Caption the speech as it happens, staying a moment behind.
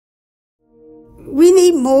we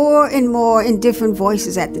need more and more and different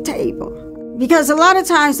voices at the table. Because a lot of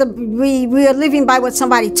times we are living by what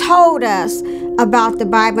somebody told us about the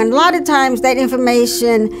Bible, and a lot of times that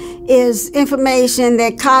information is information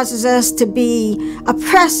that causes us to be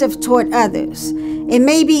oppressive toward others. It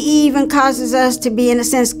maybe even causes us to be, in a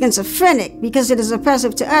sense, schizophrenic, because it is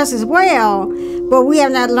oppressive to us as well, but we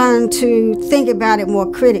have not learned to think about it more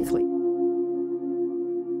critically.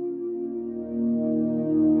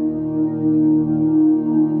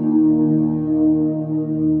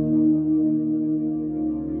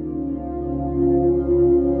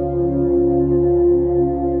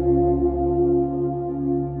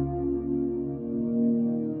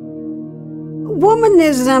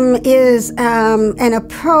 Womanism is an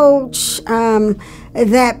approach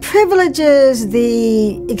that privileges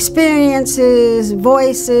the experiences,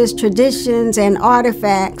 voices, traditions, and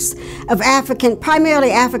artifacts of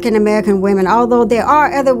primarily African American women, although there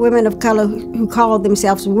are other women of color who call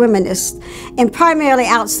themselves Womanists, and primarily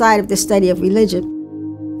outside of the study of religion.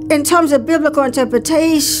 In terms of biblical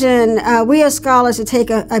interpretation, we as scholars take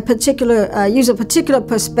use a particular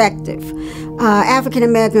perspective, African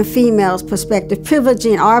American females' perspective,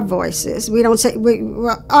 privileging our voices. We don't say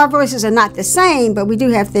our voices are not the same, but we do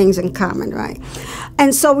have things in common, right?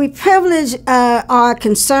 And so we privilege our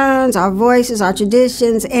concerns, our voices, our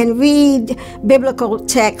traditions, and read biblical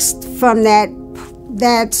text from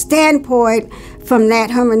that standpoint, from that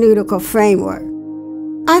hermeneutical framework.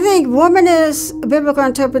 I think womanist biblical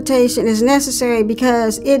interpretation is necessary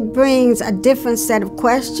because it brings a different set of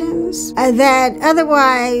questions that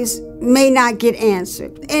otherwise may not get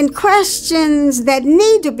answered, and questions that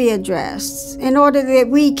need to be addressed in order that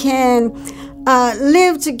we can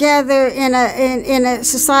live together in a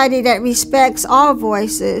society that respects all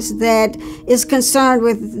voices, that is concerned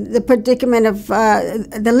with the predicament of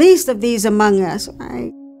the least of these among us,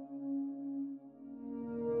 right?